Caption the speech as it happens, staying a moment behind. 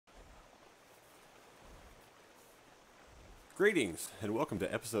Greetings, and welcome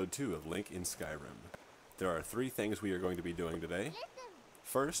to episode 2 of Link in Skyrim. There are 3 things we are going to be doing today.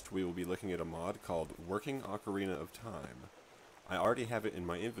 First, we will be looking at a mod called Working Ocarina of Time. I already have it in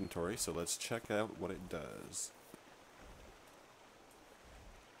my inventory, so let's check out what it does.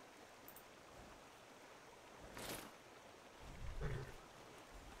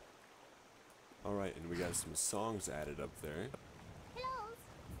 Alright, and we got some songs added up there.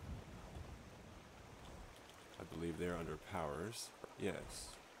 I believe they're under powers. Yes.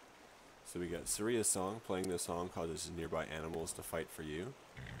 So we got Saria's song. Playing this song causes nearby animals to fight for you.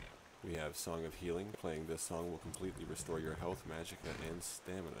 We have Song of Healing. Playing this song will completely restore your health, magicka, and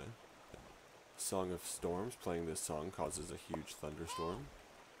stamina. Song of Storms. Playing this song causes a huge thunderstorm.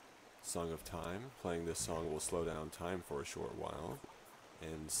 Song of Time. Playing this song will slow down time for a short while.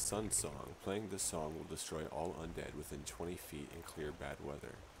 And Sun Song. Playing this song will destroy all undead within 20 feet and clear bad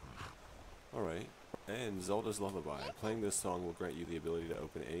weather. Alright. And Zelda's Lullaby. Playing this song will grant you the ability to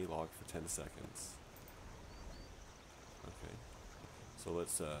open any lock for 10 seconds. Okay. So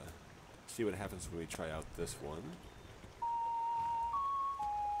let's see what happens when we try out this one.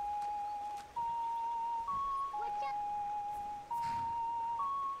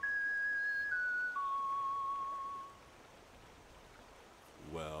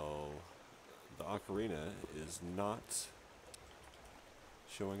 Well, the ocarina is not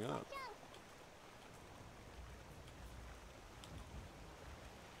showing up.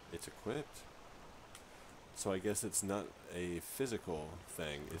 It's equipped. So I guess it's not a physical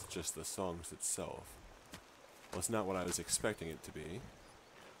thing, it's just the songs itself. Well, it's not what I was expecting it to be.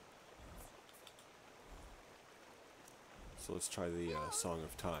 So let's try the Song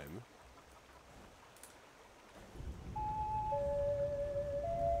of Time.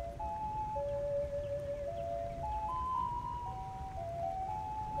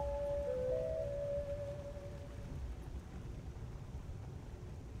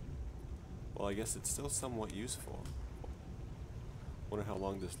 Well, I guess it's still somewhat useful. Wonder how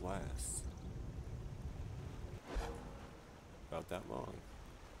long this lasts. About that long.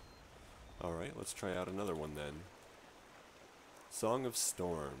 Alright, let's try out another one then. Song of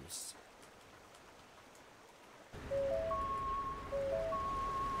Storms.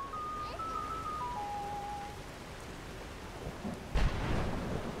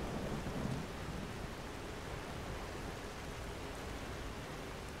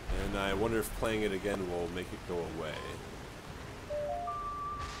 And I wonder if playing it again will make it go away.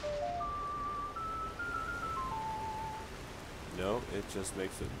 No, it just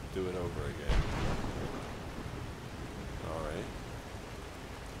makes it do it over again. Alright.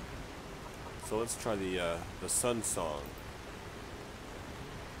 So let's try the Sun Song.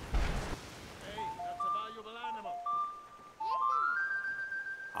 Hey, that's a valuable animal.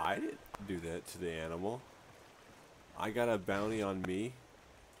 I didn't do that to the animal. I got a bounty on me.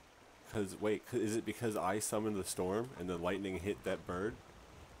 Wait, is it because I summoned the storm and the lightning hit that bird?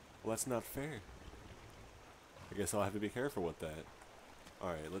 Well, that's not fair. I guess I'll have to be careful with that.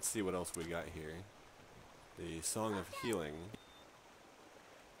 Alright, let's see what else we got here. The Song of Healing.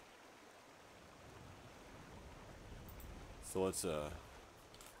 So let's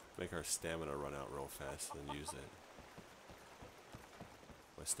make our stamina run out real fast and then use it.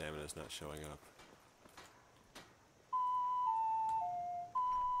 My stamina's not showing up.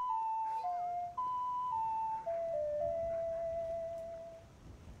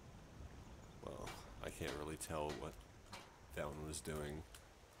 I can't really tell what that one was doing.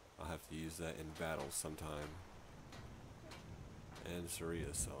 I'll have to use that in battle sometime. And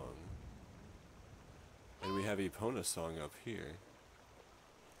Saria's song. And we have Epona's song up here.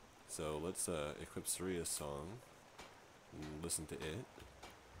 So let's equip Saria's song and listen to it.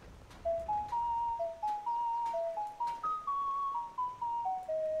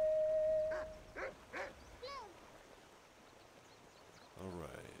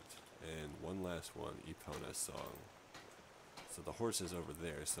 Last one, Epona's song. So the horse is over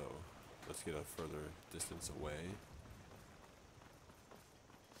there, so let's get a further distance away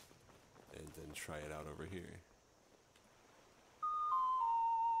and then try it out over here.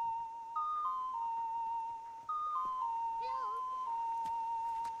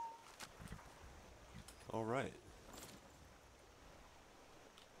 All right.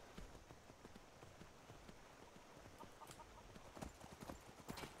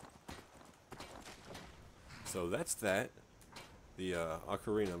 So that's that, the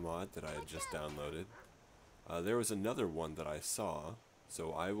Ocarina mod that I had just downloaded. There was another one that I saw,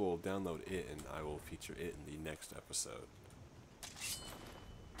 so I will download it and I will feature it in the next episode.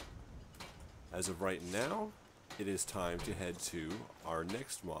 As of right now, it is time to head to our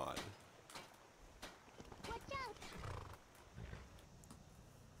next mod.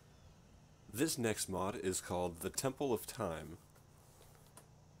 This next mod is called the Temple of Time.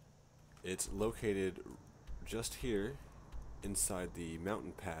 It's located just here inside the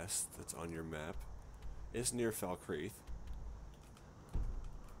mountain pass that's on your map. It's near Falkreath.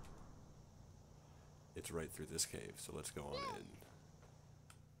 It's right through this cave, so let's go on in.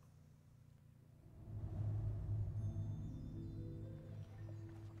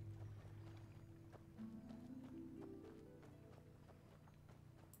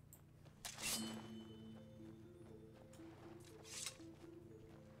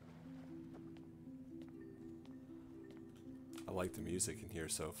 I like the music in here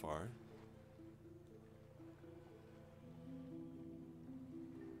so far.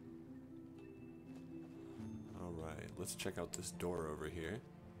 Alright, let's check out this door over here.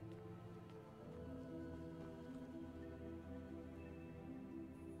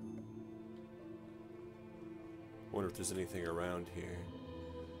 Wonder if there's anything around here.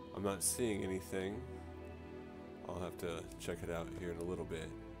 I'm not seeing anything. I'll have to check it out here in a little bit.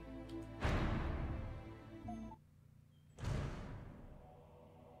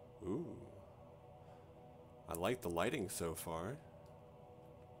 Ooh. I like the lighting so far.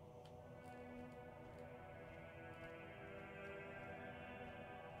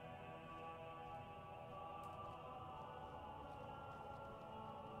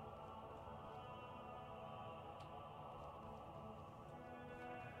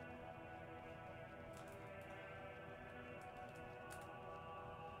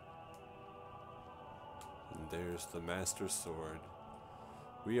 And there's the Master Sword.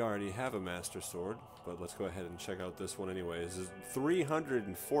 We already have a Master Sword, but let's go ahead and check out this one anyways. This is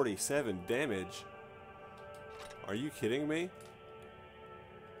 347 damage. Are you kidding me?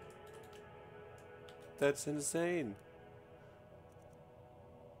 That's insane.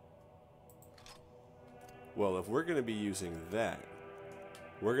 Well, if we're going to be using that,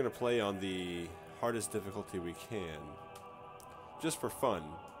 we're going to play on the hardest difficulty we can. Just for fun.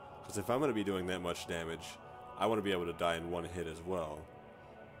 Because if I'm going to be doing that much damage, I want to be able to die in one hit as well.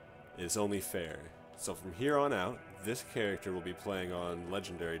 It's only fair. So from here on out, this character will be playing on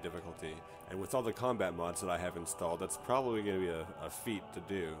legendary difficulty, and with all the combat mods that I have installed, that's probably going to be a feat to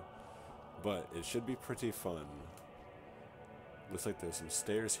do, but it should be pretty fun. Looks like there's some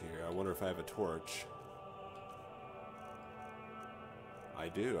stairs here. I wonder if I have a torch. I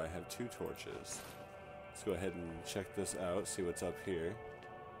do. I have 2 torches. Let's go ahead and check this out, see what's up here.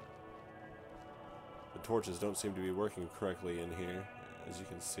 The torches don't seem to be working correctly in here, as you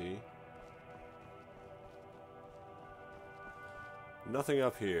can see. Nothing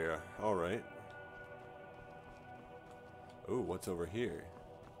up here. Alright. Ooh, what's over here?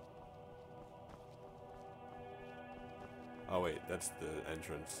 Oh wait, that's the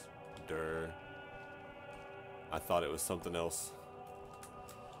entrance. Durr. I thought it was something else.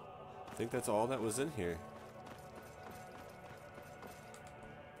 I think that's all that was in here.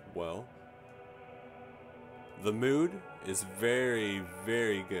 Well, the mood is very,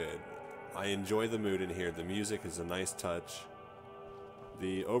 very good. I enjoy the mood in here. The music is a nice touch.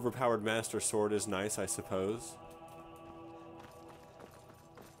 The overpowered Master Sword is nice, I suppose.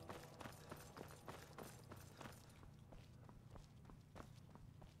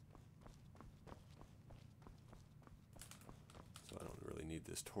 So I don't really need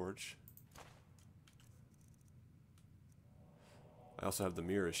this torch. I also have the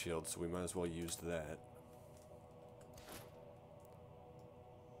mirror shield, so we might as well use that.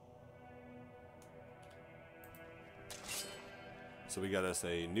 So we got us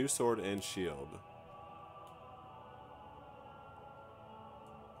a new sword and shield.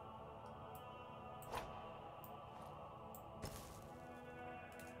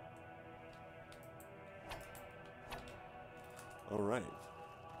 All right.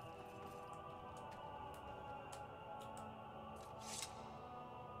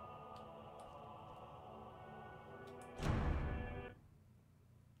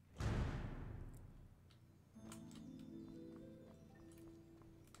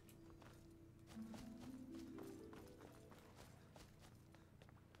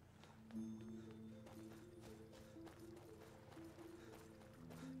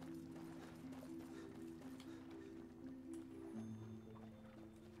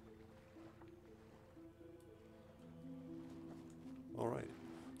 Alright,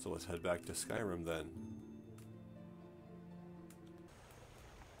 so let's head back to Skyrim then.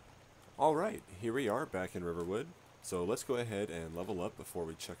 Alright, here we are back in Riverwood. So let's go ahead and level up before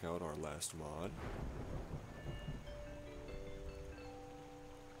we check out our last mod.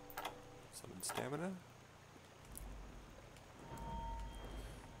 Summon stamina.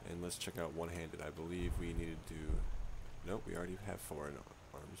 And let's check out one-handed. I believe we needed to... Nope, we already have foreign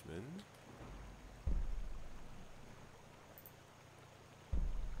armsmen.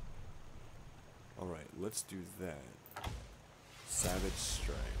 Alright, let's do that. Savage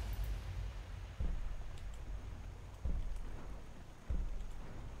Strike.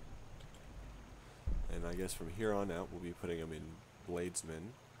 And I guess from here on out, we'll be putting them in Bladesmen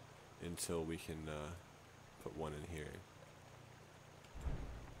until we can put one in here.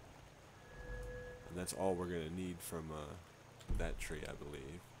 And that's all we're going to need from that tree, I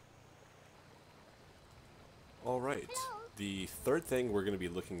believe. Alright, the third thing we're going to be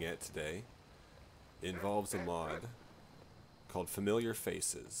looking at today involves a mod called Familiar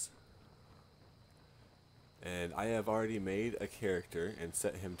Faces. And I have already made a character and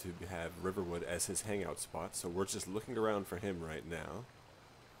set him to have Riverwood as his hangout spot, so we're just looking around for him right now,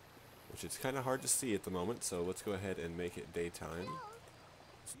 which is kind of hard to see at the moment, so let's go ahead and make it daytime.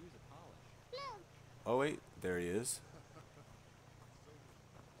 Oh wait, there he is.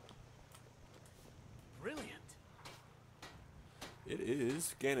 Brilliant. It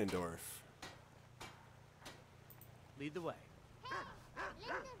is Ganondorf. Lead the way.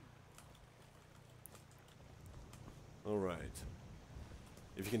 Alright.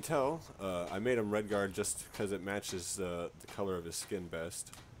 If you can tell, I made him Redguard just because it matches the color of his skin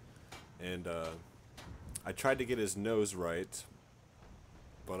best. And I tried to get his nose right,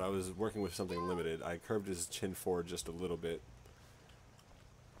 but I was working with something limited. I curved his chin forward just a little bit.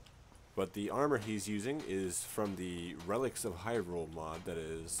 But the armor he's using is from the Relics of Hyrule mod that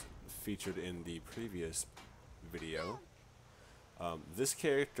is featured in the previous video. This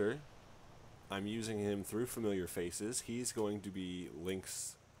character, I'm using him through Familiar Faces. He's going to be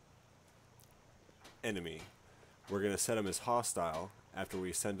Link's enemy. We're going to set him as hostile after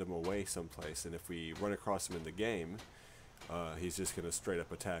we send him away someplace, and if we run across him in the game, he's just going to straight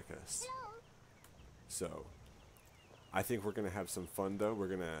up attack us. So, I think we're going to have some fun though. We're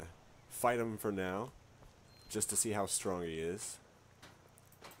going to fight him for now, just to see how strong he is.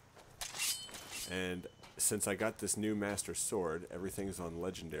 And since I got this new Master Sword, everything's on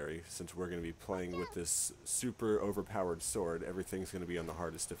Legendary. Since we're going to be playing with this super overpowered sword, everything's going to be on the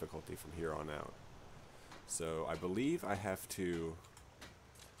hardest difficulty from here on out. So I believe I have to,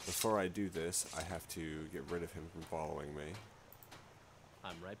 before I do this, I have to get rid of him from following me.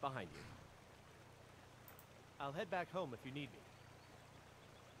 I'm right behind you. I'll head back home if you need me.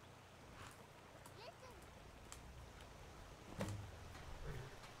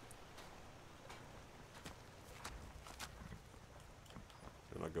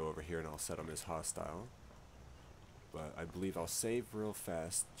 And I'll go over here and I'll set him as hostile. But I believe I'll save real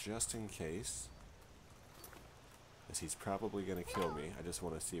fast just in case, as he's probably going to kill me. I just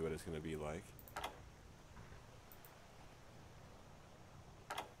want to see what it's going to be like.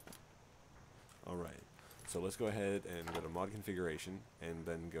 Alright, so let's go ahead and go to mod configuration and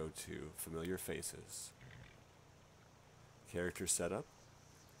then go to Familiar Faces. Character setup.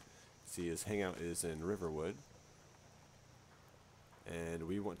 See, his hangout is in Riverwood. And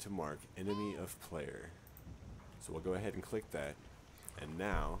we want to mark enemy of player. So we'll go ahead and click that. And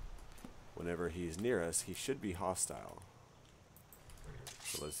now, whenever he's near us, he should be hostile.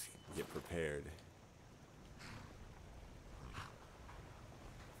 So let's get prepared.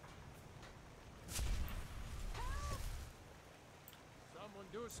 Someone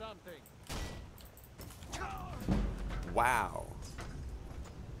do something. Wow.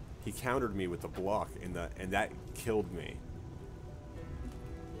 He countered me with a block and that killed me.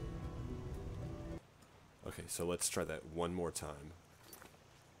 Okay, so let's try that one more time.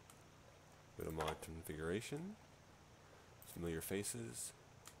 Go to mod configuration, Familiar Faces,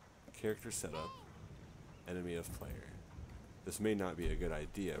 character setup, enemy of player. This may not be a good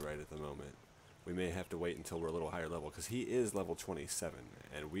idea right at the moment. We may have to wait until we're a little higher level, because he is level 27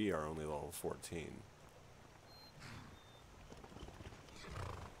 and we are only level 14.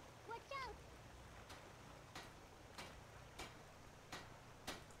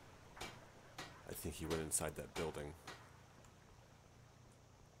 I think he went inside that building.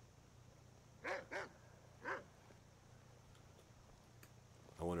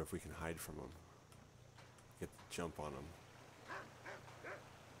 I wonder if we can hide from him. Get the jump on him.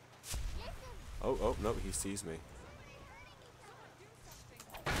 Oh, no, he sees me.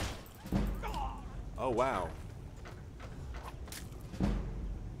 Oh, wow.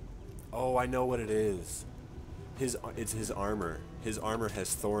 Oh, I know what it is. It's his armor. His armor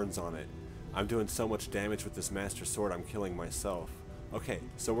has thorns on it. I'm doing so much damage with this Master Sword, I'm killing myself. Okay,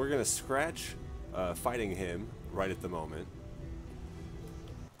 so we're gonna scratch fighting him right at the moment.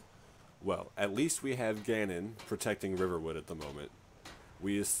 Well, at least we have Ganon protecting Riverwood at the moment.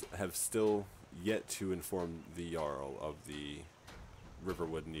 We have still yet to inform the Jarl of the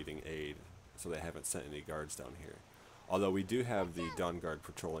Riverwood needing aid, so they haven't sent any guards down here. Although we do have the Dawn Guard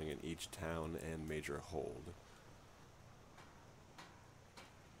patrolling in each town and major hold.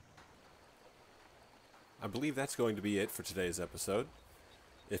 I believe that's going to be it for today's episode.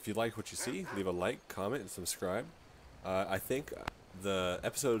 If you like what you see, leave a like, comment, and subscribe. I think the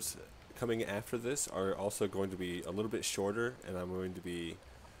episodes coming after this are also going to be a little bit shorter, and I'm going to be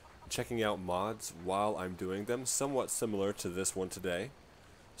checking out mods while I'm doing them, somewhat similar to this one today.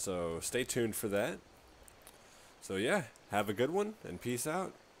 So stay tuned for that. So yeah, have a good one, and peace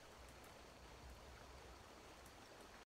out.